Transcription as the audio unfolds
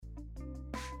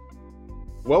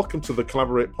Welcome to the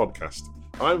Collaborate podcast.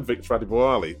 I'm Victor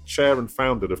Adibawali, Chair and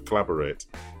Founder of Collaborate.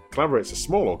 Collaborate's a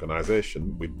small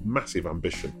organisation with massive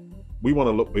ambition. We want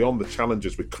to look beyond the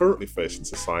challenges we currently face in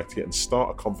society and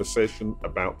start a conversation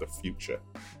about the future.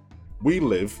 We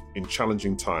live in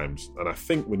challenging times, and I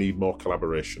think we need more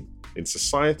collaboration in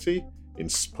society, in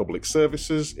public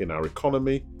services, in our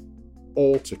economy,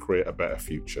 all to create a better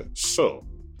future. So,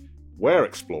 we're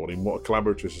exploring what a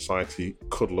collaborative society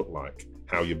could look like,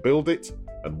 how you build it,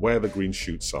 and where the green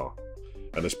shoots are.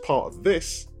 And as part of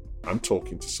this, I'm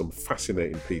talking to some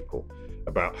fascinating people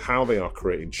about how they are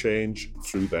creating change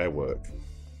through their work.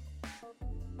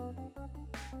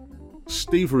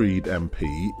 Steve Reed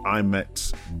MP, I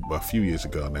met a few years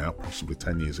ago now, possibly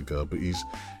 10 years ago, but he's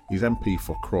MP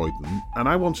for Croydon. And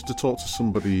I wanted to talk to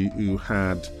somebody who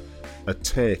had a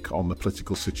take on the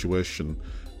political situation,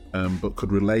 but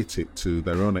could relate it to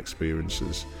their own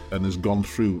experiences and has gone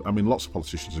through, I mean, lots of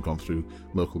politicians have gone through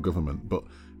local government,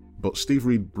 but Steve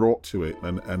Reed brought to it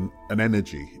an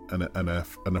energy and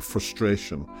a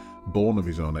frustration born of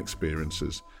his own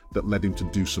experiences that led him to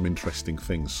do some interesting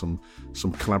things, some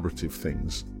collaborative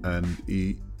things. And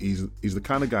he's the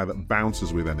kind of guy that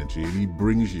bounces with energy and he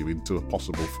brings you into a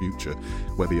possible future,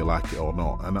 whether you like it or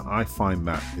not. And I find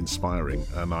that inspiring,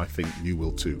 and I think you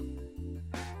will too.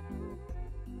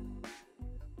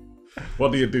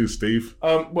 What do you do, Steve?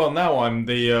 Well, now I'm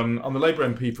the Labour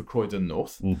MP for Croydon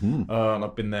North, and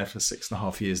I've been there for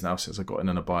 6.5 years now since I got in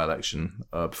a by-election.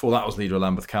 Before that, I was leader of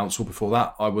Lambeth Council. Before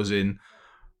that, I was in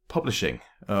publishing.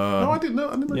 No, I didn't know.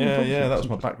 I didn't know. Yeah, that was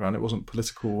my background. It wasn't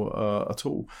political at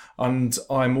all. And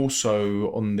I'm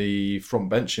also on the front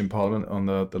bench in Parliament on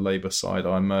the Labour side.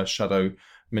 I'm a Shadow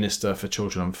Minister for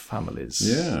Children and Families,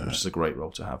 which is a great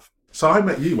role to have. So I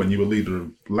met you when you were leader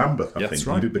of Lambeth, I think. That's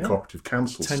right. You did the Cooperative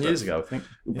Council 10 years ago, I think.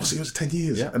 It was 10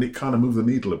 years, and it kind of moved the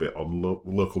needle a bit on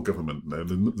local government.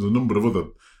 There's a number of other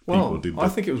people who did that. I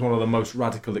think it was one of the most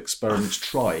radical experiments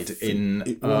tried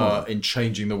in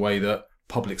changing the way that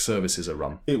public services are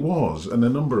run. It was, and a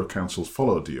number of councils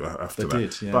followed you after that. They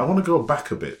did, yeah. But I want to go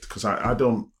back a bit, because I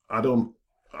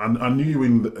knew you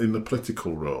in the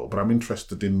political role, but I'm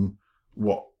interested in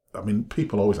what. I mean,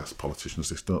 people always ask politicians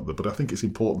this, don't they? But I think it's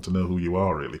important to know who you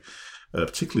are, really.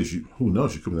 Particularly as who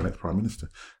knows, you could be the next Prime Minister.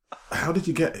 How did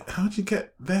you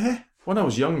get there? When I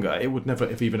was younger, it would never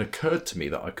have even occurred to me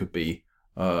that I could be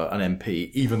an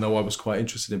MP, even though I was quite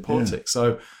interested in politics.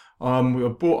 Yeah. So we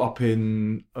were brought up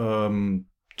in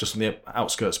just on the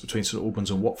outskirts between St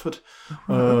Albans and Watford.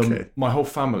 Okay. My whole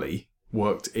family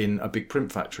worked in a big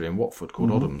print factory in Watford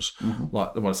called Oddham's.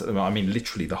 Like when I say, I mean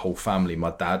literally the whole family.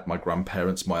 My dad, my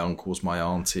grandparents, my uncles, my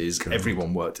aunties,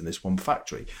 everyone worked in this one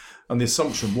factory. And the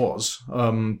assumption was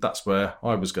that's where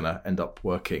I was going to end up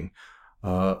working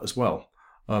as well.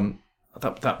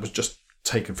 That was just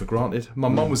taken for granted. My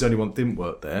mum was the only one that didn't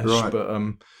work there, right. But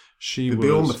Did they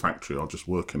own the factory or just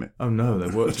work in it? Oh no, they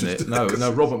worked in it. No,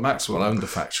 Robert Maxwell owned the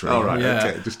factory. Oh right,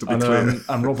 okay, just to be clear.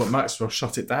 And Robert Maxwell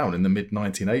shut it down in the mid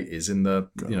 1980s in the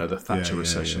the Thatcher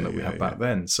recession that we had back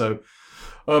then. So,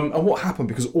 and what happened,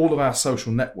 because all of our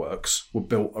social networks were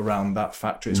built around that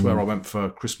factory. It's where I went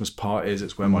for Christmas parties.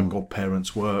 It's where my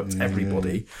godparents worked.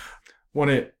 Everybody. When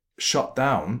it shut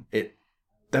down, it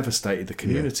devastated the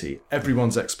community.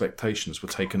 Everyone's expectations were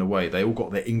taken away. They all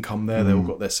got their income there. They all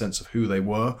got their sense of who they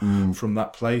were from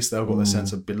that place. They all got their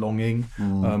sense of belonging.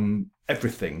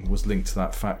 Everything was linked to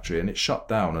that factory, and it shut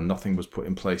down, and nothing was put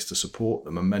in place to support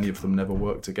them, and many of them never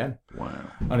worked again. Wow.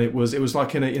 And it was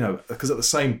like in a because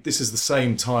this is the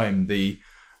same time the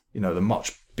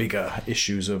much bigger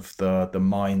issues of the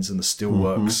mines and the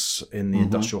steelworks in the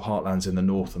industrial heartlands in the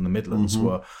north and the Midlands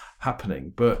were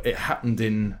happening, but it happened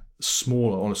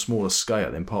on a smaller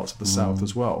scale in parts of the south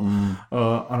as well.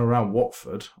 And around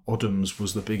Watford, Oddham's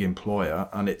was the big employer,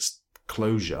 and its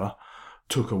closure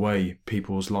took away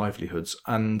people's livelihoods.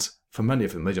 And for many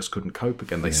of them, they just couldn't cope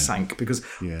again. They sank because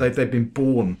they'd been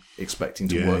born expecting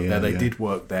to work there. They did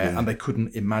work there, and they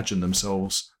couldn't imagine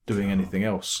themselves doing anything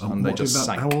else. And they just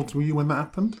sank. How old were you when that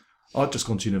happened? I'd just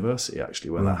gone to university,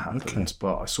 actually, when that happened.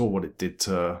 But I saw what it did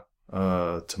to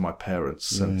my parents'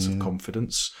 sense of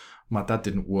confidence. My dad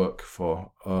didn't work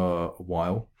for a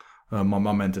while. My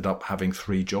mum ended up having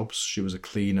 3 jobs. She was a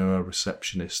cleaner, a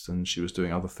receptionist, and she was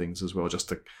doing other things as well,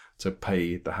 just to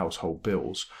pay the household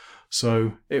bills.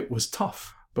 So it was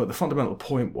tough. But the fundamental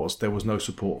point was there was no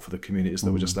support for the communities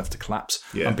that were just left to collapse.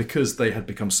 Yeah. And because they had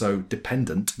become so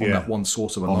dependent on that one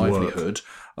source of a livelihood,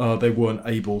 they weren't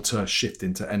able to shift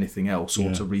into anything else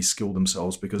or to reskill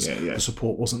themselves because the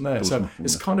support wasn't there. So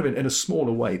it's kind of in a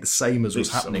smaller way the same as was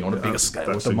happening on a bigger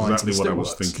scale with the mines and the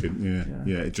steelworks. That's exactly what I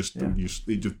was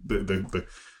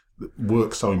thinking.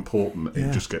 work's so important,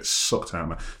 it just gets sucked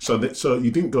out. So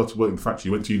you didn't go to work in the factory,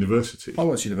 you went to university. I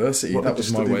went to university. That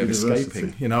was my way of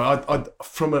escaping. You know, I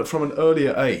from an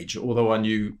earlier age, although I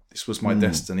knew this was my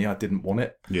destiny, I didn't want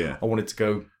it. Yeah. I wanted to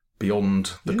go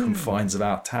beyond the confines of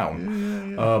our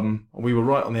town. We were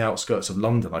right on the outskirts of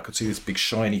London. I could see this big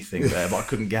shiny thing there, but I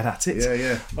couldn't get at it.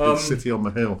 Big city on the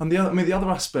hill. And the other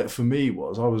aspect for me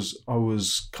was I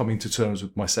was coming to terms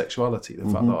with my sexuality, the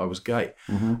fact that I was gay.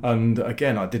 And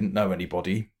again, I didn't know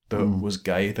anybody that was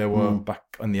gay. There were, back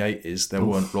in the 80s, there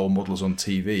weren't role models on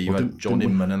TV. You had John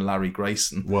Inman and Larry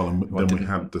Grayson. Well, and then we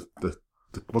had the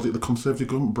was it the Conservative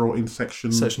government brought in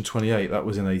Section 28? That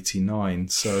was in 89.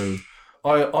 So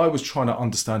I was trying to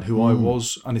understand who I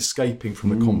was, and escaping from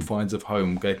the confines of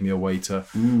home gave me a way to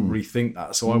rethink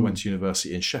that. So I went to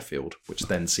university in Sheffield, which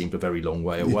then seemed a very long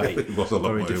way away. It was a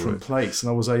very different place. And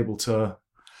I was able to,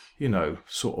 you know,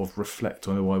 sort of reflect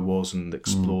on who I was and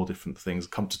explore different things,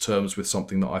 come to terms with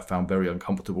something that I found very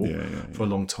uncomfortable for a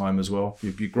long time as well.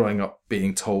 You're growing up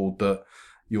being told that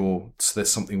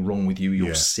there's something wrong with you,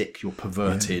 you're sick, you're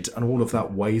perverted, and all of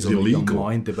that weighs on the young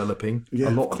mind developing. A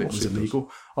lot of it was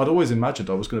illegal. I'd always imagined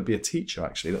I was going to be a teacher,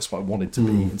 actually. That's what I wanted to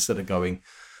be, instead of going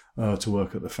to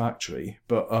work at the factory.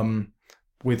 But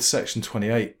with Section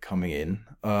 28 coming in,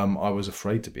 I was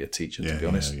afraid to be a teacher, to be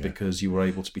honest, because you were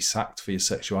able to be sacked for your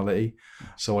sexuality.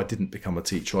 So I didn't become a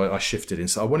teacher. I shifted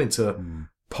instead. I went into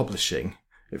publishing.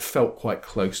 It felt quite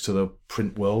close to the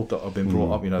print world that I've been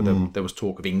brought up. You know, there was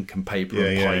talk of ink and paper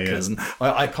and pikers, and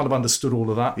I kind of understood all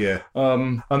of that.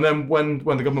 And then when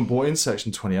the government brought in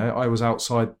Section 28, I was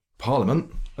outside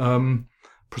Parliament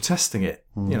protesting it.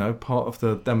 You know, part of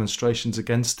the demonstrations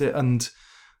against it. And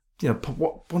you know,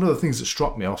 one of the things that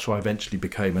struck me after I eventually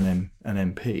became an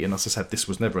MP, and as I said, this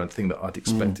was never anything that I'd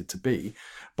expected to be,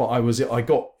 but I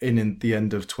got in the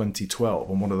end of 2012,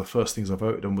 and one of the first things I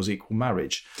voted on was equal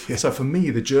marriage. So for me,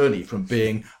 the journey from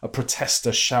being a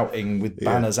protester shouting with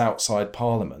banners outside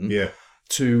Parliament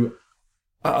to,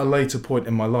 at a later point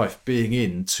in my life, being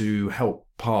in to help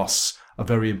pass a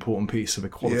very important piece of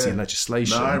equality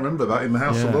legislation. No, I remember that in the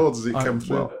House of Lords as it came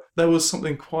through. Well, there was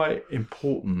something quite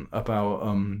important about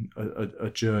a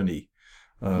journey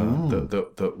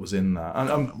that was in that.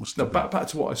 And back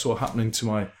to what I saw happening to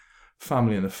my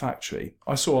family in the factory.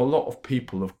 I saw a lot of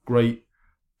people of great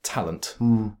talent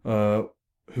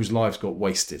whose lives got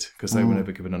wasted because they were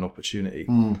never given an opportunity.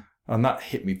 And that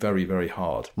hit me very, very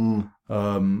hard.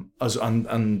 And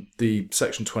the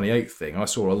Section 28 thing, I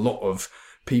saw a lot of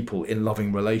people in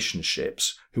loving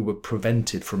relationships who were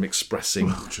prevented from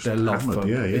expressing their love for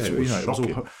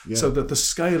so that the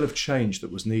scale of change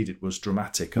that was needed was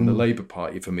dramatic, and the Labour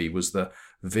Party for me was the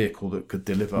vehicle that could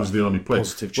deliver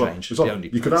positive change.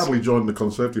 You could hardly join the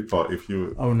Conservative Party if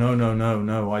you were...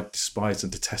 No. I despised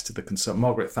and detested the Conservative.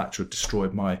 Margaret Thatcher had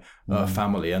destroyed my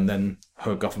family, and then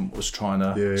her government was trying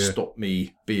to stop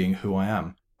me being who I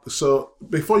am. So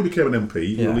before you became an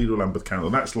MP, you were leader of Lambeth Council,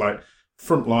 and that's like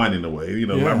front line in a way, you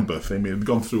know, Lambeth. I mean, we've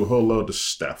gone through a whole load of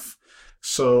stuff.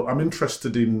 So I'm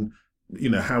interested in, you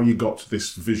know, how you got to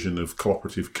this vision of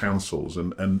cooperative councils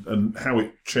and how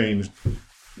it changed,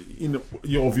 you know,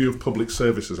 your view of public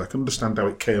services. I can understand how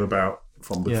it came about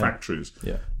from the factories,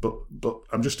 but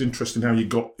I'm just interested in how you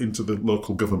got into the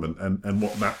local government and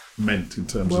what that meant in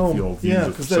terms of your views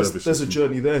of services. There's a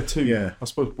journey there too. I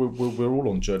suppose we're all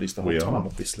on journeys the whole time,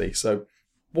 obviously. So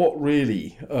what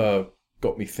really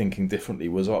got me thinking differently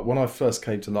was when I first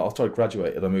came to, after I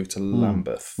graduated, I moved to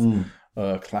Lambeth,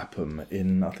 Clapham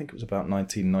in, I think it was about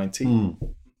 1990.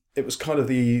 It was kind of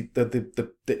the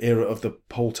era of the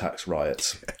poll tax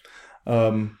riots,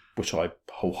 which I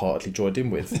wholeheartedly joined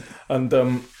in with. And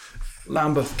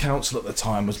Lambeth Council at the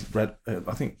time was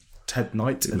I think Ted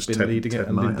Knight had been leading it,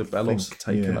 and Linda Bellos had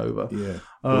taken over.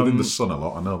 Well, in the Sun a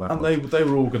lot, I know that. And they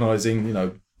were organising, you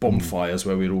know, bonfires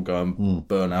where we'd all go and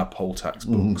burn our poll tax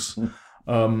books.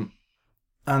 And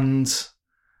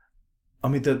I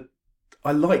mean,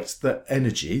 I liked the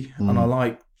energy, and I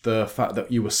liked the fact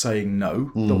that you were saying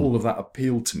no, that all of that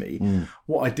appealed to me.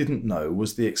 What I didn't know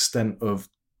was the extent of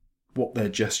what their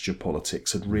gesture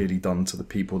politics had really done to the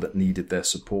people that needed their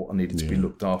support and needed to be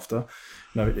looked after.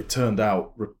 You know, it turned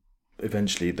out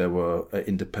eventually there were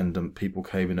independent people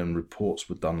came in and reports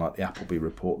were done, like the Appleby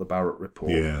report, the Barrett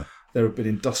report. There had been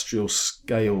industrial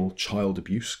scale child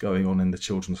abuse going on in the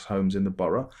children's homes in the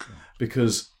borough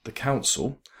because the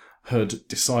council had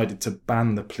decided to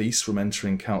ban the police from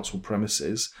entering council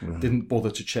premises, didn't bother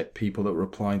to check people that were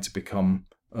applying to become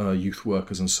youth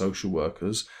workers and social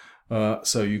workers.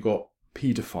 So you got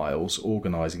paedophiles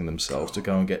organising themselves to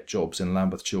go and get jobs in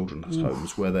Lambeth children's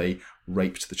homes where they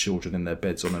raped the children in their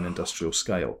beds on an industrial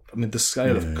scale. I mean, the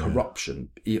scale of corruption,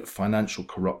 financial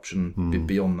corruption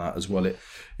beyond that as well.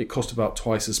 It cost about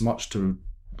twice as much to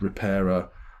repair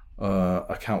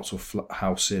a council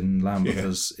house in Lambeth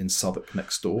as in Southwark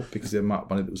next door, because the amount of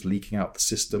money that was leaking out the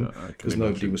system because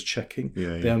nobody was checking.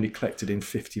 They only collected in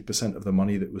 50% of the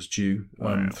money that was due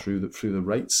through the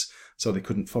rates, so they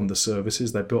couldn't fund the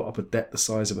services. They built up a debt the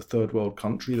size of a third world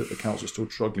country that the council is still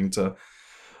struggling to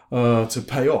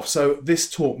pay off. So this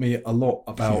taught me a lot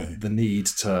about the need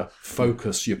to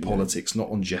focus your politics not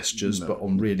on gestures but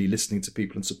on really listening to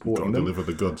people and supporting them. Deliver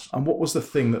the goods. And what was the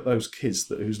thing that those kids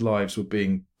whose lives were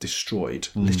being destroyed,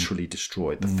 literally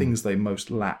destroyed, the things they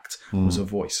most lacked was a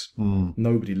voice.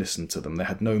 Nobody listened to them. They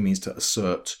had no means to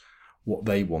assert what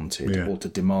they wanted or to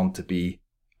demand to be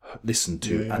listened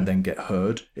to and then get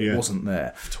heard. It wasn't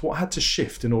there. What had to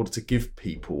shift in order to give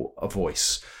people a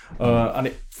voice?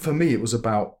 And for me, it was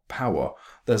about power.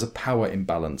 There's a power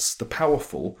imbalance. The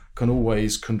powerful can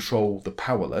always control the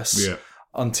powerless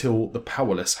until the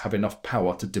powerless have enough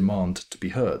power to demand to be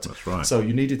heard. That's right. So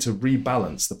you needed to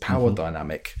rebalance the power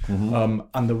dynamic.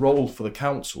 And the role for the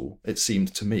council, it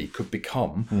seemed to me, could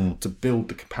become to build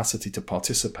the capacity to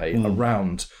participate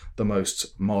around the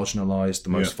most marginalised, the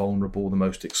most vulnerable, the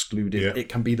most excluded. It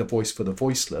can be the voice for the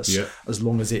voiceless as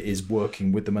long as it is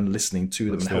working with them and listening to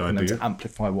them and helping them to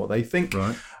amplify what they think.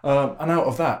 Right. And out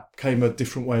of that came a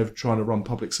different way of trying to run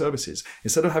public services.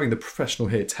 Instead of having the professional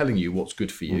here telling you what's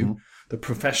good for you, the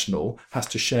professional has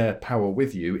to share power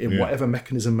with you in whatever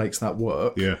mechanism makes that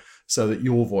work, so that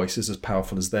your voice is as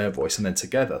powerful as their voice. And then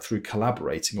together, through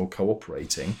collaborating or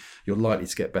cooperating, you're likely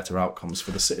to get better outcomes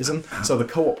for the citizen. So the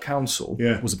Co-op Council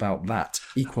was about that,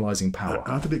 equalising power.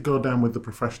 How did it go down with the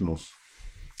professionals?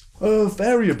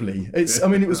 Variably. I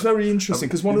mean, it was very interesting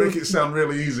because you make it sound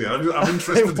really easy. I'm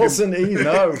interested. It wasn't easy.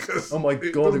 No. Oh my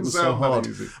God, it was so hard.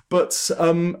 But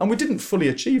and we didn't fully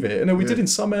achieve it. We did in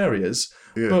some areas.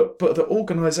 But the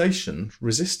organisation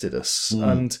resisted us.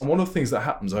 And one of the things that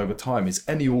happens over time is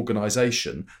any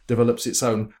organisation develops its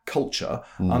own culture,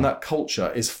 and that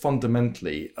culture is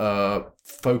fundamentally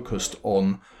focused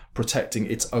on protecting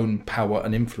its own power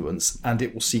and influence, and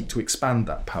it will seek to expand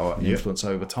that power and influence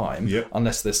over time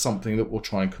unless there's something that will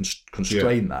try and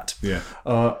constrain that.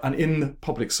 And in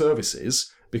public services,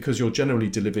 because you're generally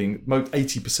delivering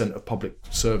 80% of public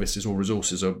services or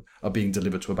resources are being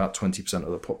delivered to about 20%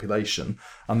 of the population,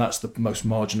 and that's the most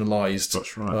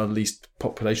marginalised, least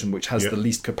population, which has the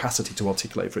least capacity to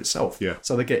articulate for itself.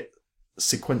 So they get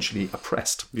sequentially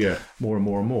oppressed more and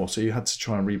more and more. So you had to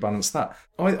try and rebalance that.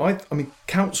 I mean,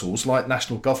 councils like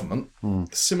national government,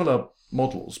 similar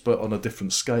models but on a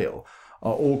different scale,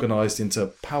 are organised into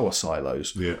power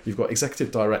silos. You've got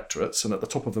executive directorates, and at the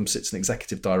top of them sits an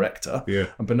executive director,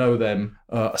 and below them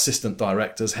assistant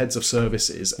directors, heads of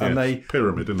services, and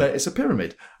pyramid, isn't it? It's a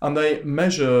pyramid, and they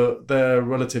measure their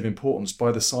relative importance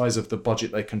by the size of the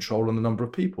budget they control and the number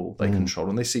of people they control,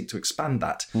 and they seek to expand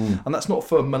that. And that's not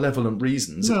for malevolent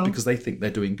reasons; it's because they think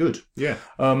they're doing good.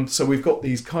 So we've got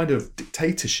these kind of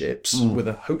dictatorships with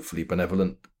a hopefully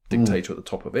benevolent dictator at the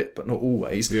top of it, but not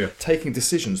always, taking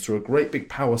decisions through a great big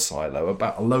power silo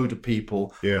about a load of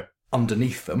people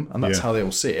underneath them, and that's how they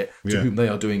all see it, to whom they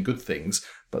are doing good things.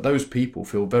 But those people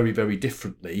feel very, very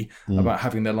differently about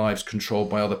having their lives controlled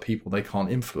by other people they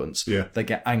can't influence. They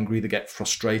get angry, they get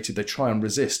frustrated, they try and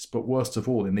resist, but worst of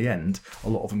all, in the end, a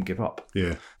lot of them give up.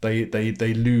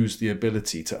 They lose the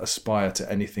ability to aspire to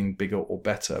anything bigger or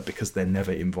better because they're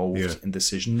never involved in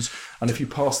decisions. And if you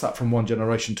pass that from one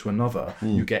generation to another,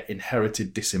 you get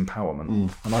inherited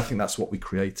disempowerment. And I think that's what we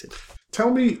created.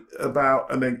 Tell me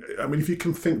about, and then, I mean, if you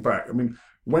can think back, I mean,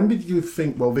 when did you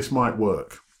think, well, this might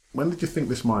work? When did you think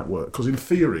this might work? Because in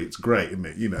theory, it's great, isn't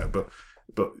it? But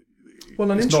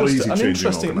it's not easy.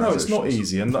 No, it's not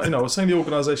easy. And I was saying the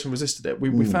organisation resisted it.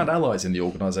 We found allies in the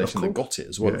organisation that got it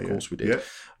as well. Of course, we did.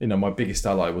 My biggest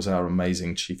ally was our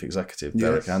amazing chief executive,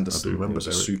 Derek Anderson. He was a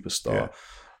superstar.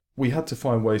 We had to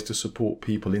find ways to support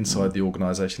people inside the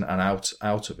organisation and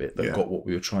out of it that got what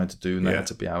we were trying to do, and they had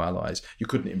to be our allies. You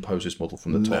couldn't impose this model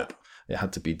from the top. It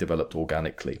had to be developed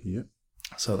organically.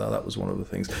 So that was one of the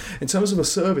things. In terms of a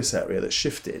service area that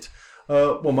shifted,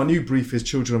 my new brief is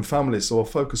children and families, so I'll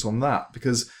focus on that,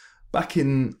 because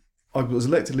I was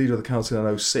elected leader of the council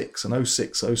in 06, and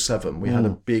 06, 07, we had a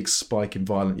big spike in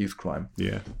violent youth crime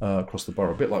across the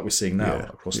borough, a bit like we're seeing now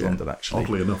across London, actually.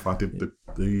 Oddly enough, I did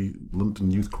the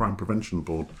London Youth Crime Prevention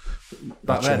Board.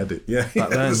 Back then. It. Back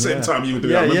then, at the same time you were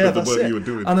doing it. I remember the work you were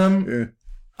doing.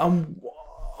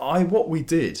 And what we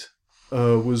did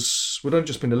we'd only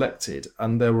just been elected,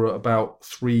 and there were about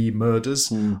 3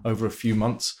 murders over a few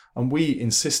months. And we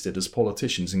insisted as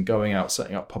politicians in going out,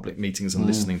 setting up public meetings and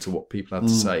listening to what people had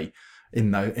to say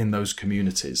in those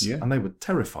communities. Yeah. And they were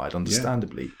terrified,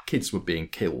 understandably. Yeah. Kids were being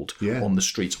killed on the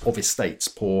streets of estates,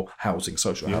 poor housing,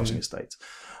 social housing estates.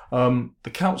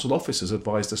 The council officers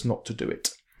advised us not to do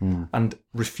it and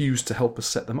refused to help us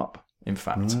set them up. In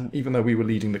fact, even though we were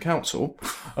leading the council,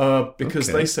 because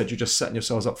they said you're just setting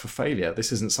yourselves up for failure.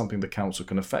 This isn't something the council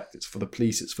can affect. It's for the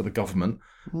police, it's for the government.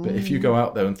 But if you go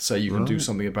out there and say you can do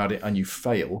something about it and you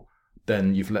fail,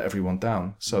 then you've let everyone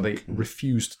down. So they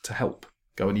refused to help,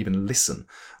 go and even listen.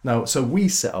 Now, so we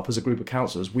set up as a group of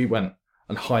councillors, we went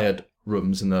and hired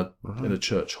rooms in a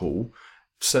church hall,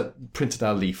 printed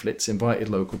our leaflets, invited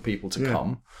local people to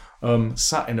come,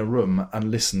 sat in a room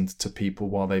and listened to people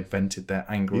while they vented their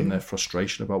anger and their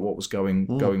frustration about what was going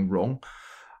wrong.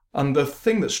 And the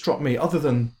thing that struck me, other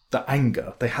than the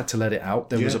anger, they had to let it out.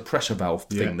 There was a pressure valve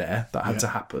thing there that had to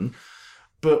happen.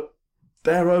 But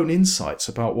their own insights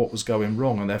about what was going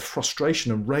wrong and their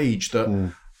frustration and rage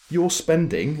that you're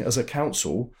spending as a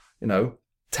council,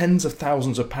 tens of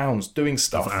thousands of pounds doing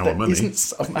stuff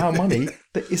of our money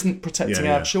that isn't protecting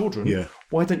our children. Yeah.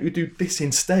 Why don't you do this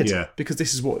instead? Yeah. Because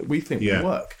this is what we think will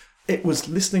work. It was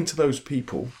listening to those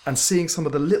people and seeing some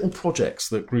of the little projects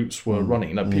that groups were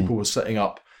running. People were setting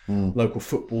up local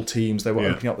football teams. They were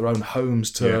opening up their own homes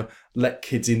to let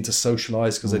kids in to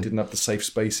socialise because they didn't have the safe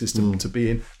spaces to be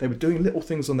in. They were doing little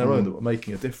things on their own that were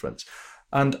making a difference.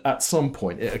 And at some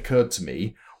point it occurred to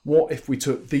me, what if we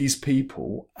took these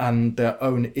people and their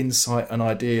own insight and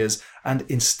ideas and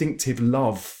instinctive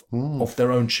love of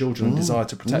their own children and desire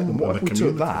to protect them? What if we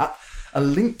took that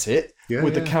and linked it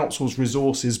with the council's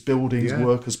resources, buildings,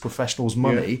 workers, professionals,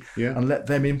 money, and let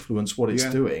them influence what it's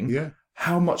doing? Yeah.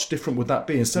 How much different would that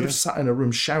be? Instead of sat in a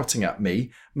room shouting at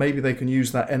me, maybe they can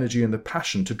use that energy and the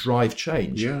passion to drive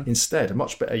change. Instead, a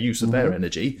much better use of their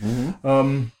energy.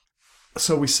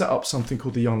 So we set up something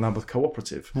called the Young Lambeth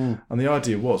Cooperative. And the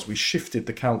idea was we shifted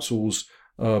the council's,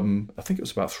 I think it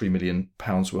was about £3 million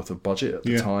worth of budget at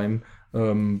the time,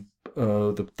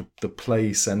 the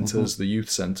play centres, the youth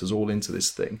centres, all into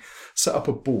this thing. Set up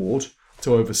a board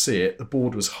to oversee it. The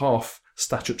board was half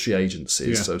statutory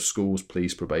agencies, so schools,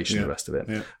 police, probation, the rest of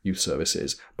it, youth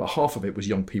services. But half of it was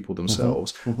young people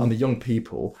themselves. And the young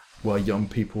people were young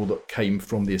people that came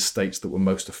from the estates that were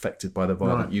most affected by the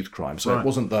violent youth crime. So it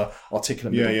wasn't the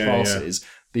articulate middle classes.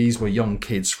 These were young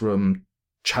kids from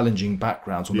challenging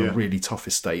backgrounds on the really tough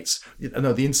estates.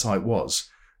 No, the insight was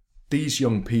these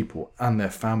young people and their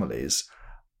families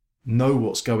know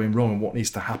what's going wrong and what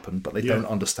needs to happen, but they don't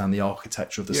understand the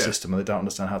architecture of the system and they don't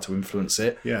understand how to influence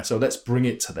it. So let's bring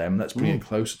it to them. Let's bring it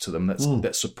closer to them.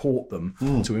 Let's support them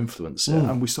to influence it.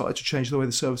 And we started to change the way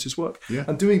the services work.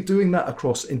 And doing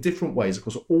that in different ways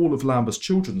across all of Lambeth's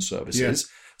children's services.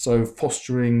 So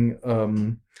fostering,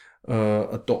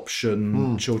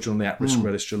 adoption, children on the at-risk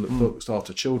register that looks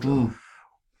after children.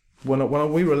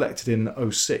 When we were elected in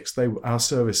 2006, those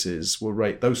services were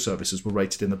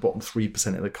rated in the bottom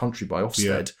 3% of the country by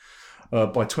Ofsted.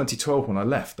 By 2012, when I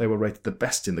left, they were rated the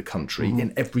best in the country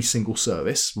in every single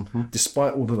service,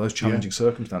 despite all of those challenging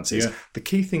circumstances. The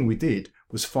key thing we did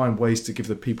was find ways to give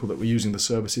the people that were using the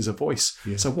services a voice.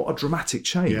 So what a dramatic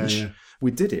change. We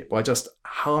did it by just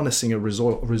harnessing a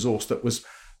resource that was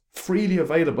freely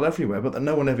available everywhere, but that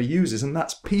no one ever uses, and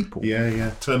that's people.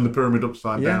 Turn the pyramid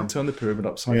upside down. Turn the pyramid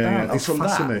upside down. And from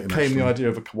that came the idea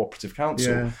of a cooperative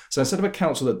council. So instead of a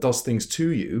council that does things to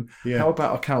you, how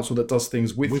about a council that does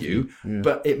things with you,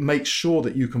 but it makes sure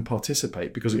that you can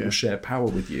participate because it will share power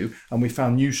with you. And we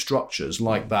found new structures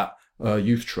like that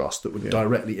youth trust that would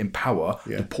directly empower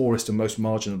the poorest and most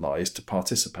marginalised to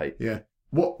participate.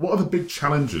 What are the big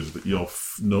challenges that you're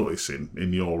noticing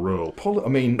in your role?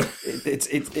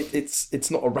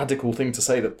 It's not a radical thing to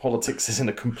say that politics is in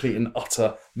a complete and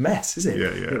utter mess, is it?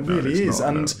 It really is.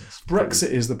 Brexit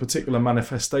is the particular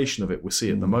manifestation of it we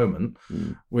see at the moment,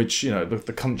 which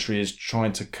the country is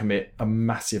trying to commit a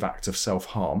massive act of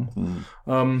self-harm.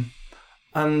 But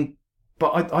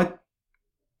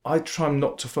I try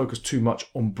not to focus too much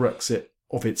on Brexit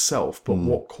of itself, but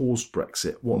what caused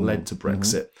Brexit, what led to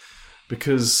Brexit.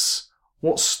 Because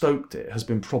what stoked it has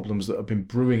been problems that have been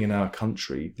brewing in our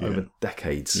country over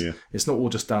decades. It's not all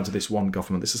just down to this one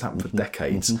government. This has happened for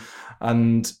decades.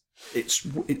 And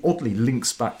it oddly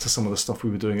links back to some of the stuff we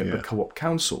were doing at the Co-op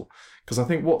Council. Because I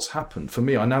think what's happened, for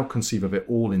me, I now conceive of it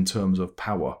all in terms of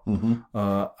power.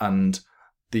 And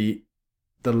the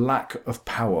lack of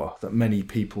power that many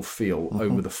people feel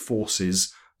over the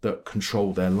forces that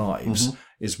control their lives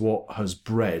is what has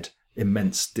bred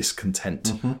immense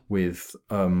discontent with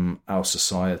our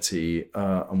society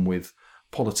and with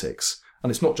politics. And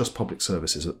it's not just public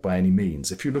services by any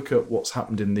means. If you look at what's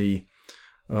happened in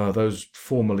those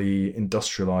formerly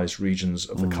industrialized regions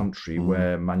of the country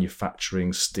where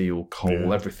manufacturing, steel,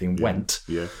 coal, everything went,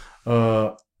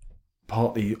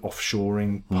 partly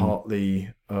offshoring,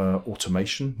 partly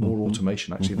automation, more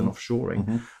automation actually than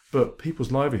offshoring. But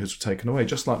people's livelihoods were taken away,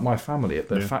 just like my family at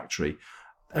their factory.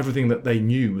 Everything that they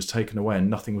knew was taken away and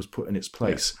nothing was put in its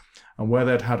place. And where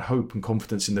they'd had hope and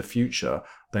confidence in the future,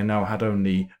 they now had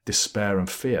only despair and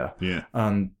fear.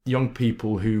 And young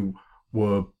people who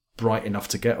were bright enough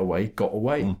to get away got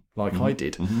away, like I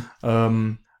did.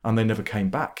 And they never came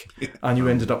back. And you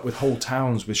ended up with whole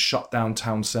towns with shut down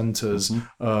town centres.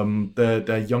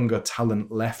 Their younger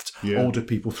talent left, older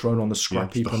people thrown on the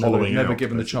scrap heap and never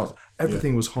given the chance.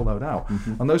 Everything was hollowed out.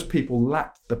 And those people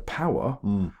lacked the power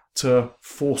to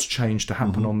force change to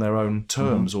happen on their own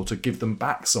terms, or to give them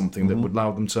back something that would allow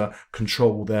them to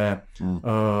control their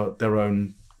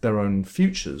own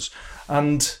futures.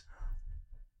 And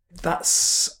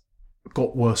that's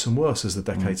got worse and worse as the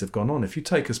decades have gone on. If you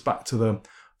take us back to the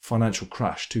financial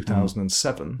crash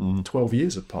 2007, 12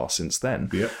 years have passed since then,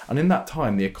 and in that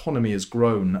time the economy has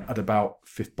grown at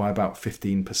by about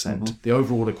 15%. The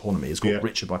overall economy has got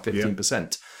richer by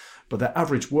 15%. But the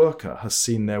average worker has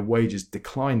seen their wages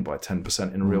decline by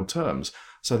 10% in real terms.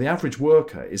 So the average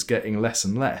worker is getting less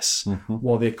and less,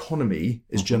 while the economy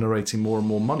is generating more and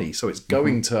more money. So it's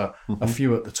going to a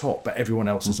few at the top, but everyone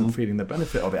else isn't feeling the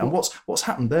benefit of it. And what's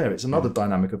happened there is another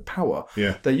dynamic of power.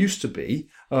 There used to be,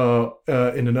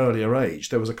 in an earlier age,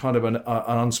 there was a kind of an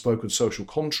unspoken social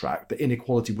contract that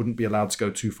inequality wouldn't be allowed to go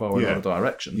too far in another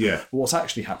direction. But what's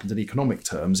actually happened in economic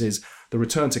terms is the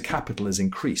return to capital has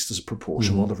increased as a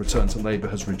proportion, while the return to labour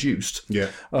has reduced.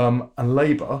 And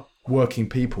labour, working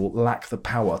people, lack the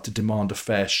power to demand a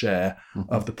fair share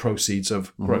of the proceeds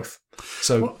of growth.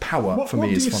 So power for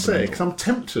me is fundamental. Because I'm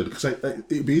tempted, because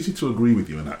it'd be easy to agree with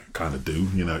you, and I kind of do.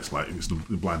 It's like it's the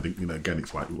blinding. Again,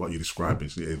 it's like what you describe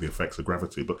is the effects of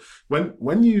gravity. But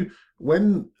when you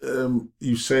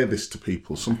say this to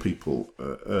people, some people,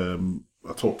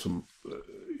 I talk to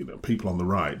people on the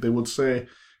right, they would say,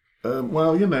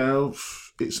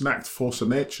 it's an act of force of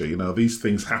nature. These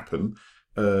things happen.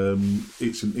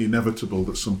 It's inevitable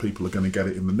that some people are going to get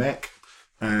it in the neck,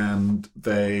 and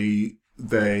they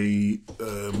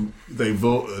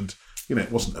voted.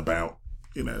 It wasn't about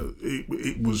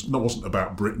it wasn't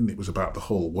about Britain. It was about the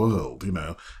whole world.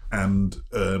 And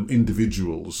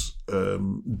individuals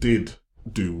did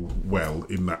do well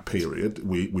in that period.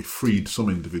 We freed some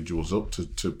individuals up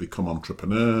to become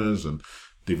entrepreneurs and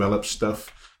develop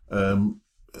stuff.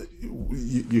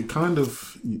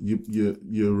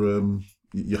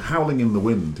 You're howling in the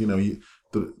wind.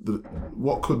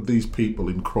 What could these people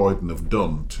in Croydon have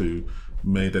done to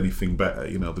made anything better?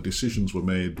 The decisions were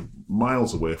made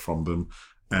miles away from them,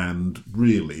 and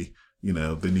really,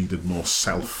 they needed more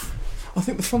self. I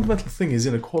think the fundamental thing is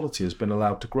inequality has been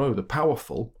allowed to grow. The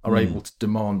powerful are able to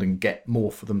demand and get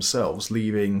more for themselves,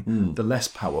 leaving the less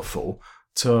powerful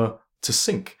to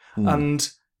sink. And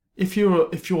if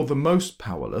you're the most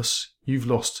powerless, you've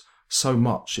lost so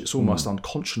much. It's almost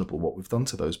unconscionable what we've done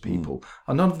to those people.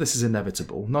 And none of this is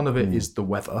inevitable. None of it is the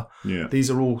weather.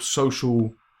 These are all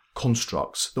social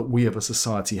constructs that we as a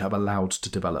society have allowed to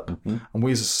develop. And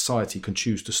we as a society can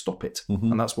choose to stop it.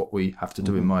 And that's what we have to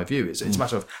do, in my view. It's a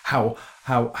matter of how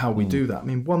we do that. I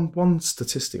mean, one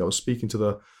statistic, I was speaking to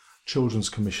the Children's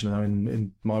Commissioner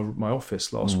in my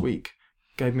office last week,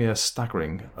 gave me a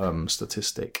staggering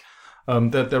statistic.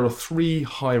 There are 3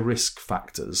 high-risk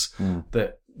factors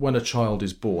that when a child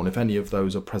is born, if any of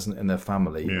those are present in their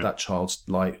family, that child's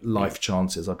life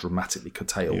chances are dramatically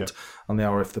curtailed. And they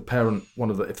are if the parent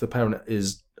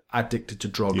is addicted to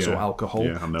drugs or alcohol,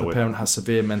 the parent has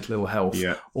severe mental ill health,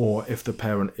 or if the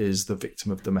parent is the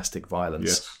victim of domestic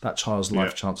violence, that child's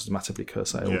life chances are massively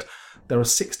curtailed. There are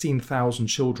 16,000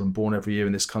 children born every year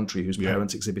in this country whose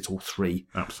parents exhibit all 3.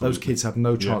 Absolutely. Those kids have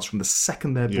no chance from the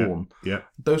second they're born.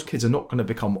 Those kids are not going to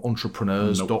become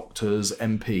entrepreneurs, doctors,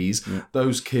 MPs.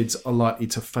 Those kids are likely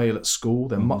to fail at school.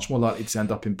 They're much more likely to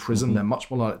end up in prison. They're much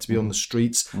more likely to be on the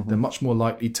streets. They're much more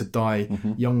likely to die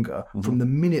younger. From the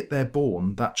minute they're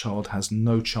born, that child has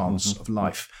no chance of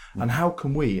life. And how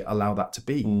can we allow that to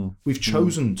be? We've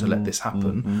chosen to let this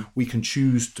happen. We can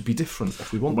choose to be different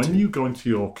if we want to. When you go into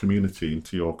your community,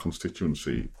 into your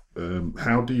constituency,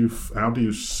 how do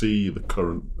you see the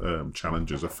current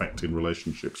challenges affecting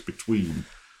relationships between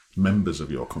members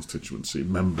of your constituency,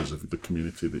 members of the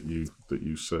community that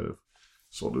you serve?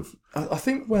 Sort of. I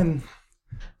think when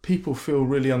people feel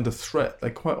really under threat, they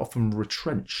quite often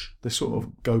retrench. They sort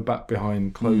of go back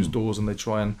behind closed doors and they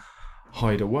try and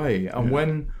hide away. And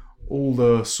when all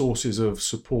the sources of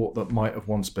support that might have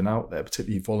once been out there,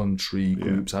 particularly voluntary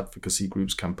groups, advocacy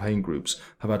groups, campaign groups,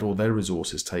 have had all their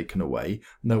resources taken away,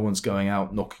 no one's going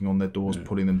out, knocking on their doors,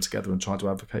 pulling them together and trying to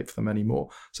advocate for them anymore.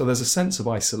 So there's a sense of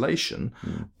isolation.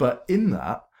 But in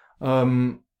that,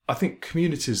 I think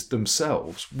communities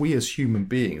themselves, we as human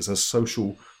beings, as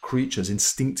social creatures,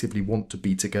 instinctively want to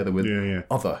be together with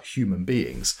other human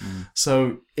beings.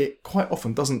 So it quite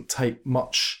often doesn't take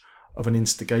much of an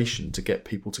instigation to get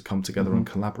people to come together and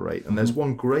collaborate. And there's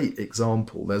one great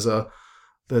example. There's a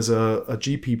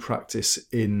GP practice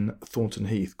in Thornton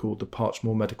Heath called the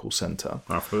Parchmore Medical Centre.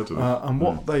 I've heard of it. And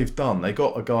what they've done, they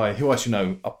got a guy who I actually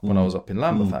know when I was up in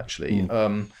Lambeth, actually.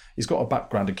 He's got a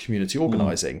background in community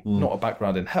organising, not a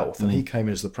background in health. And he came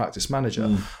in as the practice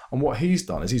manager. And what he's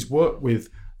done is he's worked with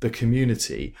the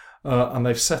community and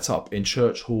they've set up in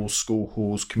church halls, school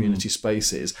halls, community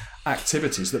spaces,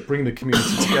 activities that bring the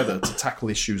community together to tackle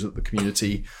issues that the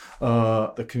community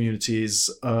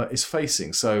is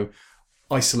facing. So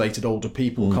isolated older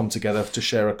people come together to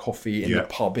share a coffee in the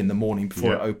pub in the morning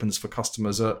before it opens for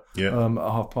customers at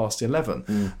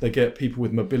 11:30. They get people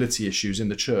with mobility issues in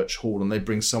the church hall and they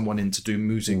bring someone in to do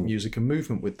music and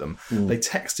movement with them. They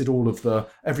texted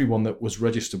everyone that was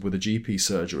registered with a GP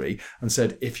surgery and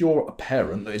said, if you're a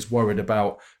parent that is worried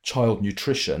about child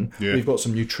nutrition, we've got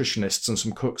some nutritionists and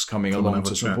some cooks coming along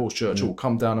to St Paul's Church Hall.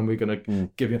 Come down and we're going to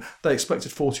give you... They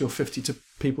expected 40 or 50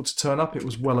 people to turn up. It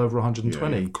was well over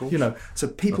 120. So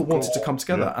people wanted to come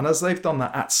together. And as they've done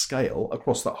that at scale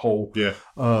across that whole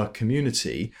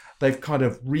community, they've kind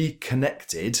of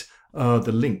reconnected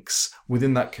the links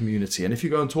within that community. And if you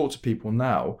go and talk to people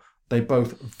now, they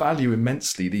both value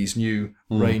immensely these new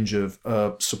range of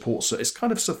support. So it's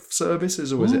kind of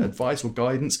services, or is it advice or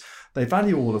guidance? They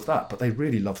value all of that, but they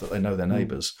really love that they know their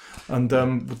neighbours. And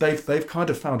they've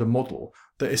kind of found a model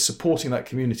that is supporting that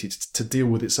community to deal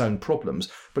with its own problems,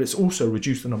 but it's also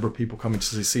reduced the number of people coming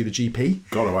to see the GP.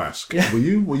 Got to ask, were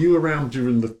you around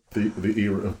during the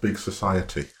era of big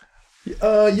society?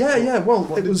 Well,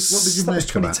 what did you make was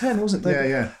 2010, wasn't it?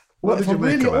 Yeah. Well, if I'm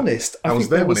really honest, I was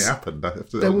there when it happened.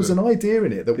 There was an idea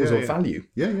in it that was of value.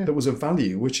 There was a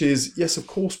value, which is, yes, of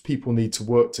course, people need to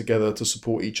work together to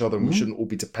support each other, and we shouldn't all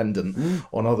be dependent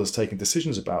on others taking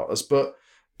decisions about us. But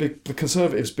the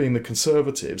Conservatives being the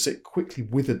Conservatives, it quickly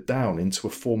withered down into a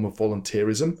form of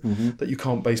volunteerism that you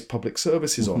can't base public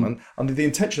services on. And the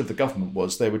intention of the government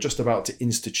was they were just about to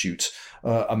institute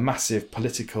a massive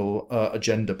political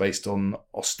agenda based on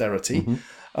austerity.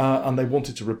 And they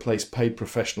wanted to replace paid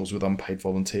professionals with unpaid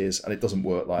volunteers. And it doesn't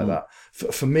work like that.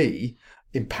 For me,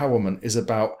 empowerment is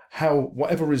about how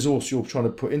whatever resource you're trying to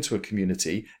put into a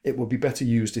community, it will be better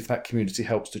used if that community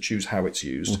helps to choose how it's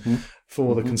used.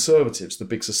 For the Conservatives, the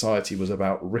big society was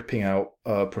about ripping out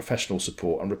professional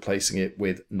support and replacing it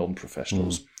with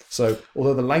non-professionals. So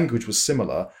although the language was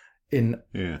similar, in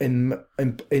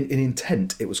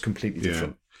intent, it was completely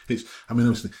different. There's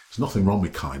nothing wrong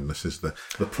with kindness, is there?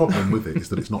 The problem with it is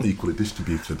that it's not equally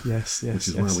distributed. Which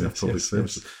is why we have public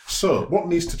services. So, what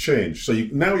needs to change? So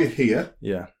now you're here.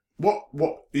 Yeah. What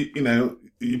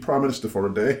you're Prime Minister for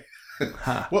a day.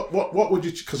 What would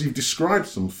you? Because you've described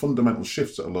some fundamental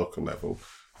shifts at a local level.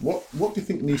 What do you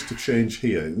think needs to change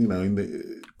here?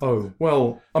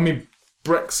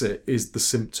 Brexit is the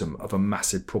symptom of a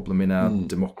massive problem in our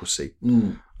democracy.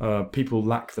 People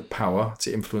lack the power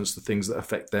to influence the things that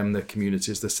affect them, their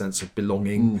communities, their sense of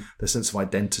belonging, their sense of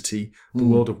identity. The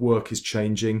world of work is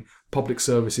changing. Public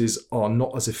services are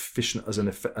not as efficient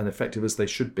and effective as they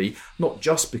should be, not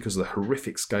just because of the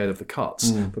horrific scale of the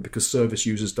cuts, but because service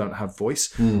users don't have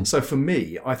voice. So for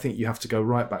me, I think you have to go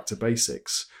right back to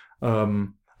basics.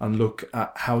 And look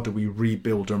at how do we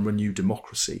rebuild and renew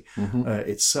democracy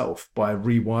itself by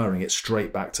rewiring it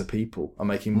straight back to people and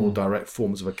making more direct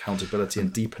forms of accountability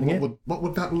and deepening it. What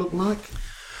would that look like?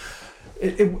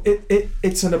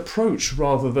 It's an approach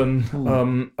rather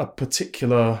than a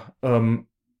particular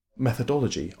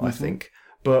methodology, I think.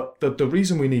 But the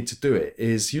reason we need to do it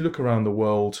is you look around the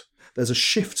world, there's a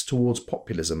shift towards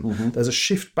populism. There's a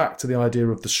shift back to the idea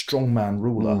of the strongman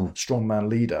ruler, strongman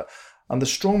leader. And the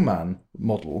strongman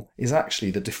model is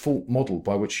actually the default model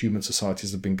by which human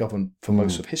societies have been governed for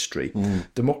most of history.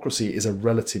 Democracy is a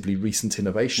relatively recent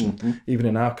innovation. Even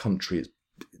in our country,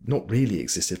 not really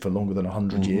existed for longer than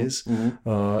 100 years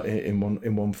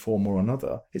in one form or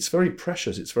another. It's very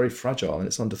precious, it's very fragile, and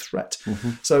it's under threat.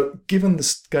 So given the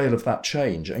scale of that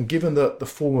change, and given that the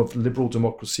form of liberal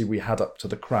democracy we had up to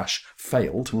the crash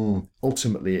failed,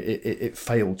 ultimately it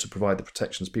failed to provide the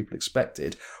protections people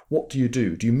expected, what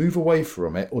do? Do you move away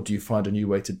from it, or do you find a new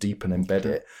way to deepen and embed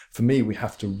it? For me, we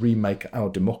have to remake our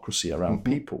democracy around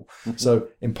people. So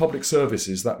in public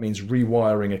services, that means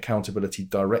rewiring accountability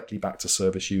directly back to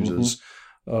service users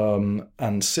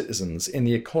and citizens. In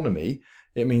the economy,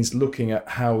 it means looking at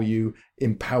how you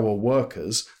empower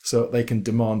workers so that they can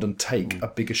demand and take a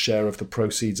bigger share of the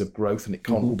proceeds of growth, and it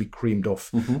can't all be creamed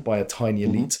off by a tiny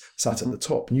elite sat at the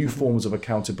top. New forms of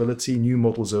accountability, new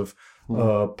models of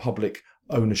public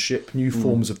ownership, new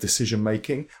forms of decision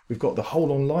making. We've got the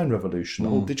whole online revolution, the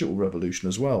whole digital revolution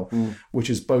as well, which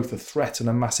is both a threat and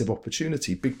a massive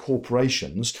opportunity. Big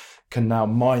corporations can now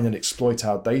mine and exploit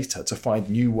our data to find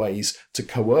new ways to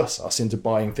coerce us into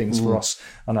buying things for us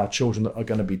and our children that are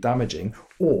going to be damaging.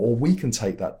 Or we can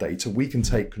take that data, we can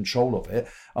take control of it,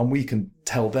 and we can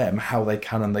tell them how they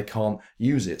can and they can't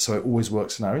use it. So it always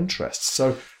works in our interests.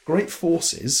 So great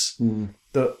forces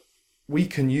that we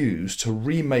can use to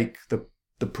remake the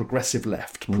progressive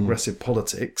left, progressive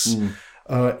politics, use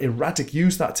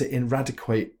that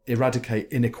to eradicate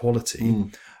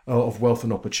inequality of wealth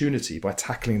and opportunity by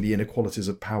tackling the inequalities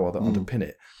of power that underpin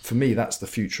it. For me, that's the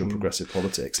future of progressive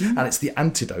politics, and it's the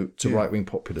antidote to right-wing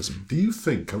populism. Do you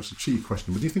think, that was a cheeky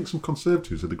question, but do you think some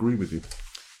Conservatives would agree with you?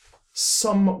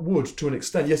 Some would, to an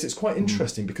extent. Yes, it's quite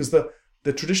interesting because the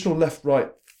traditional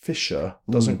left-right fissure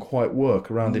doesn't quite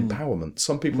work around empowerment.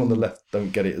 Some people on the left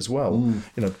don't get it as well.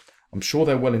 You know, I'm sure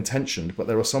they're well-intentioned, but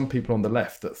there are some people on the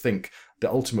left that think the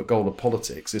ultimate goal of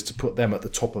politics is to put them at the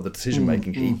top of the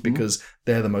decision-making heap because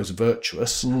they're the most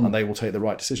virtuous and they will take the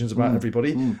right decisions about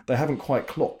everybody. They haven't quite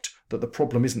clocked that the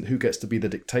problem isn't who gets to be the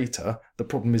dictator. The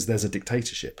problem is there's a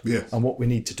dictatorship. Yes. And what we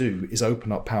need to do is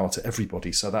open up power to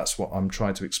everybody. So that's what I'm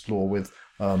trying to explore with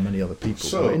many other people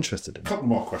who are interested in it. A couple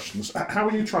more questions. How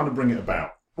are you trying to bring it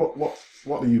about? What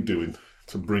are you doing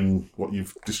to bring what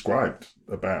you've described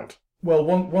about? Well,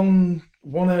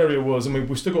 one area was, I mean,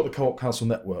 we've still got the Co-op Council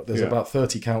network. There's about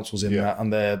 30 councils in that,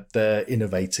 and they're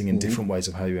innovating in different ways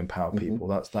of how you empower people.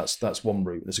 That's one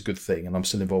route. It's a good thing, and I'm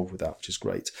still involved with that, which is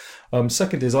great.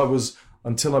 Second is,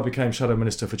 until I became Shadow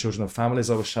Minister for Children and Families,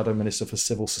 I was Shadow Minister for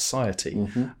Civil Society.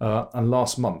 And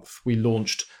last month, we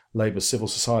launched Labour's Civil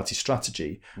Society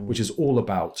Strategy, which is all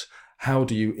about how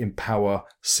do you empower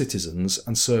citizens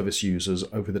and service users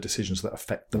over the decisions that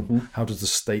affect them? How does the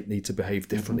state need to behave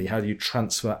differently? How do you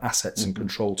transfer assets and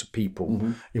control to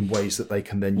people in ways that they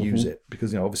can then use it?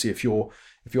 Because, you know, obviously if you're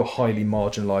highly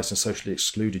marginalised and socially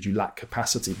excluded, you lack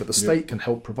capacity, but the state can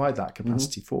help provide that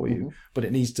capacity for you. But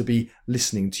it needs to be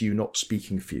listening to you, not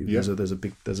speaking for you. There's a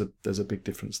big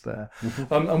difference there.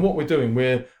 And what we're doing,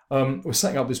 we're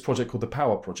setting up this project called the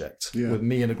Power Project with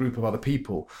me and a group of other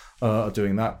people are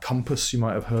doing that. Compass, you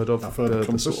might have heard of. I've heard of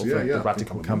Compass, the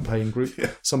radical campaign group.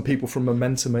 Some people from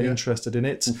Momentum are interested in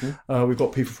it. We've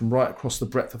got people from right across the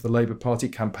breadth of the Labour Party,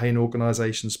 campaign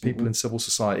organisations, people in civil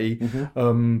society,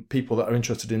 people that are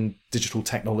interested in digital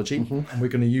technology. And we're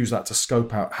going to use that to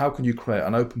scope out how can you create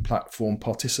an open platform,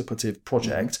 participative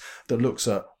project that looks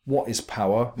at what is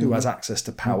power, who has access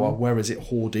to power, where is it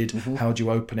hoarded, how do you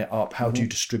open it up, how do you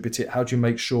distribute it, how do you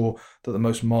make sure that the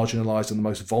most marginalised and the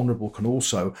most vulnerable can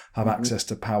also have access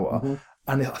to power.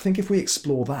 And I think if we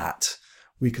explore that,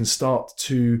 we can start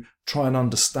to try and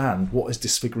understand what is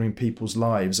disfiguring people's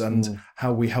lives and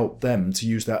how we help them to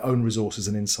use their own resources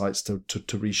and insights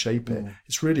to reshape it.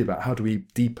 It's really about how do we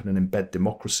deepen and embed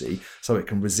democracy so it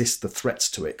can resist the threats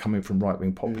to it coming from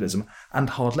right-wing populism and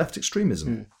hard left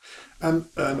extremism. And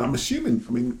I'm assuming,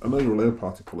 I mean, I know you're a Labour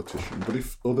Party politician, but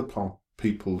if other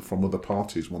people from other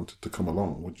parties wanted to come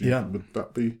along, would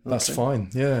that be okay? That's fine,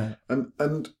 yeah.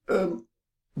 And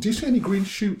do you see any green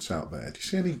shoots out there? Do you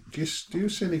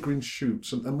see any green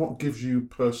shoots? And what gives you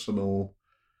hope?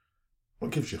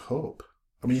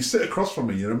 I mean, you sit across from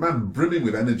me, you're a man brimming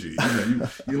with energy. You know,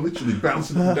 you're literally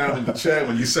bouncing up and down in the chair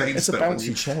when you're saying it's stuff. It's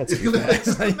a bouncy chair, to be fair.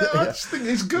 I just think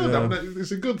it's good. I mean,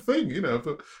 it's a good thing, you know,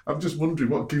 but I'm just wondering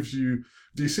what gives you...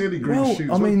 Do you see any green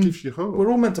shoots? What gives you hope? We're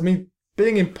all meant to... I mean,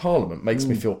 being in Parliament makes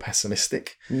me feel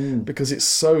pessimistic because it's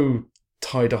so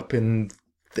tied up in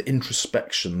the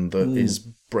introspection that is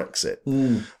Brexit.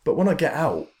 But when I get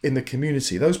out in the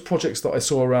community, those projects that I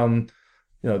saw around,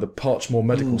 you know, the Parchmore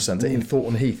Medical Centre in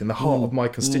Thornton Heath, in the heart of my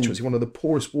constituency, one of the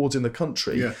poorest wards in the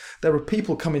country, there are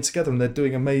people coming together and they're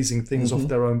doing amazing things off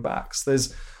their own backs.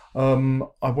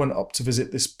 I went up to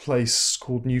visit this place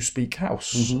called Newspeak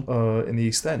House in the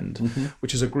East End,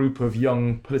 which is a group of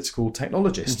young political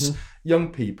technologists, young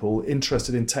people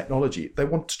interested in technology. They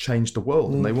want to change the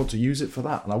world and they want to use it for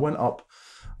that. And I went up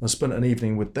and spent an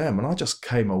evening with them, and I just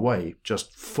came away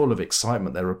just full of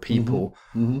excitement. There are people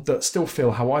that still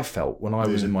feel how I felt when I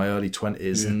was in my early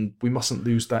 20s, and we mustn't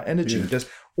lose that energy. There's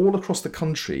all across the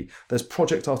country, there's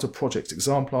project after project,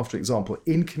 example after example,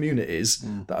 in communities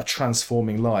that are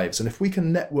transforming lives. And if we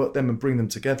can network them and bring them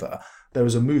together, there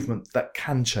is a movement that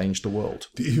can change the world.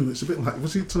 It's a bit like,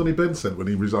 was it Tony Benn said when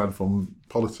he resigned from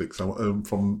politics,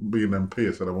 from being MP,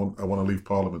 he said, I want to leave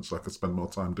Parliament so I could spend more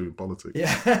time doing politics.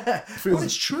 Yeah, well,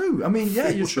 it's true. I mean, yeah,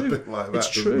 you're true. A bit like that, it's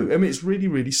true. I mean, it's really,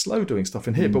 really slow doing stuff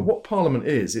in here. But what Parliament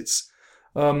is, it's...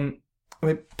 I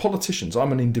mean, politicians.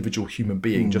 I'm an individual human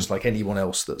being, just like anyone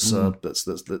else that's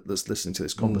listening to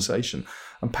this conversation.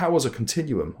 And power's a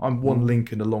continuum. I'm one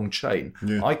link in a long chain.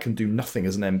 Yeah. I can do nothing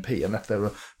as an MP unless there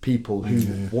are people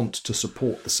who want to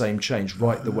support the same change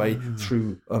right the way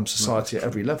through society at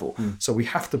every level. So we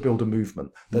have to build a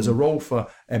movement. There's a role for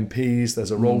MPs. There's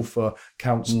a role for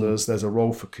councillors. There's a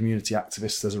role for community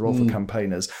activists. There's a role for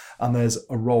campaigners, and there's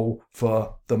a role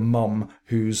for the mum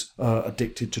who's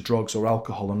addicted to drugs or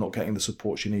alcohol and not getting the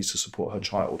support she needs to support her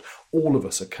child. All of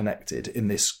us are connected in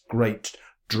this great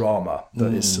drama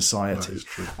that is society. That is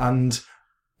true. And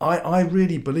I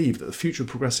really believe that the future of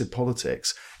progressive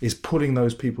politics is putting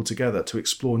those people together to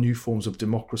explore new forms of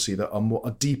democracy that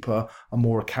are deeper and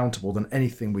more accountable than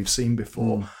anything we've seen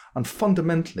before. And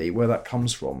fundamentally, where that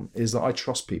comes from is that I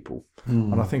trust people.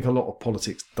 And I think a lot of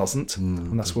politics doesn't.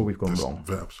 And that's where we've gone wrong.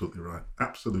 Absolutely right.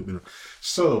 Absolutely right.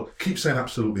 So, keep saying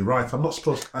absolutely right. I'm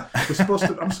supposed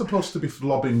to be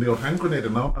lobbing the old hand grenade.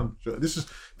 And oh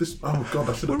God,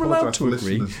 I should apologise to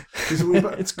listeners.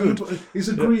 It's good. He's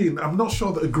agreeing. I'm not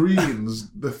sure that agreeing's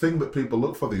the thing that people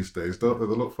look for these days, don't they?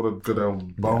 They look for a good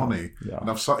old Barney. Yeah. And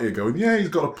I've sat here going, yeah, he's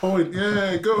got a point.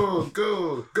 Yeah, go,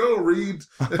 Reid.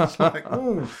 It's like,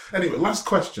 Anyway, last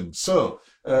question. So,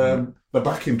 the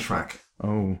backing track.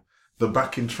 The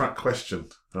backing track question.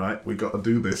 Right, we got to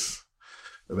do this.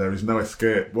 There is no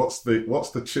escape. What's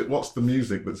the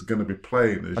music that's going to be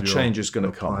playing as a change is going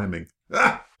to come? Timing.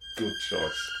 Good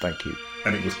choice. Thank you.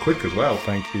 And it was quick as well.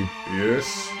 Thank you.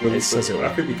 Yes. I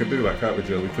think we can do that, can't we,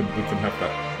 Joe? We can have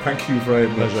that. Thank you very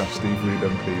much, Steve Reid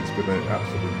MP. It's been an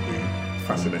absolutely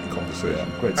fascinating conversation.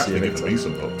 Yeah, great to see you. Given me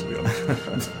some hope, to be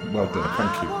honest. Well done.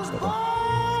 Thank you. Well done.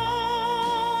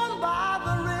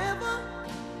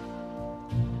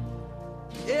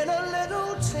 In a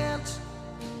little tent,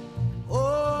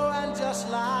 and just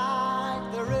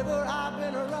like the river I've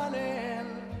been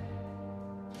running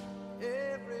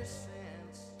ever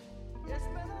since. It's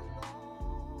been a long...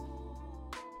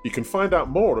 You can find out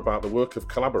more about the work of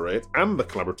Collaborate and the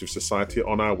Collaborative Society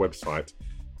on our website,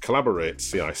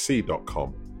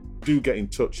 collaboratecic.com. Do get in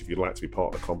touch if you'd like to be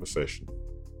part of the conversation.